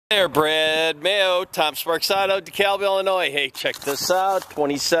There, Brad Mayo, Tom Sparks Auto, DeKalb, Illinois. Hey, check this out,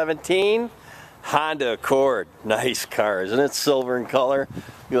 2017 Honda Accord. Nice car, isn't it? Silver in color.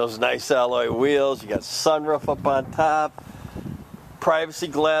 Those nice alloy wheels. You got sunroof up on top. Privacy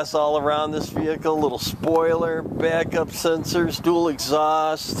glass all around this vehicle. Little spoiler, backup sensors, dual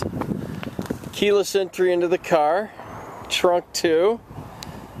exhaust. Keyless entry into the car. Trunk too.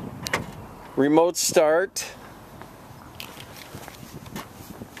 Remote start.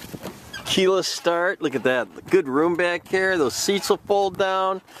 Keyless start. Look at that. Good room back here. Those seats will fold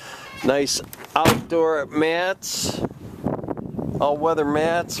down. Nice outdoor mats. All-weather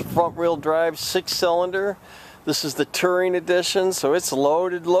mats. Front-wheel drive, 6-cylinder. This is the Touring Edition, so it's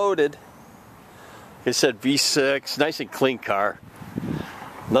loaded. Like I said, V6. Nice and clean car.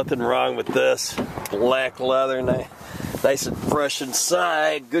 Nothing wrong with this. Black leather. Nice and fresh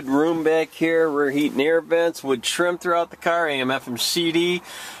inside. Good room back here. Rear heat and air vents. Wood trim throughout the car. AM, FM, CD.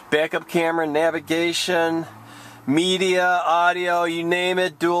 Backup camera, navigation, media, audio, you name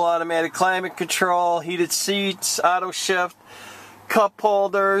it. Dual automatic climate control. Heated seats, auto shift, cup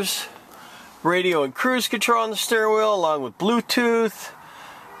holders. Radio and cruise control on the steering wheel along with Bluetooth.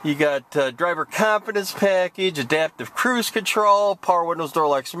 You got driver confidence package, adaptive cruise control, power windows, door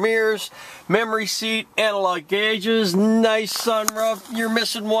locks, mirrors, memory seat, analog gauges, nice sunroof. You're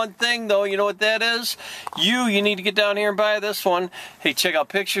missing one thing though, you know what that is? You need to get down here and buy this one. Hey, check out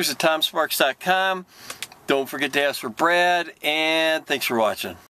pictures at tomsparks.com. Don't forget to ask for Brad, and thanks for watching.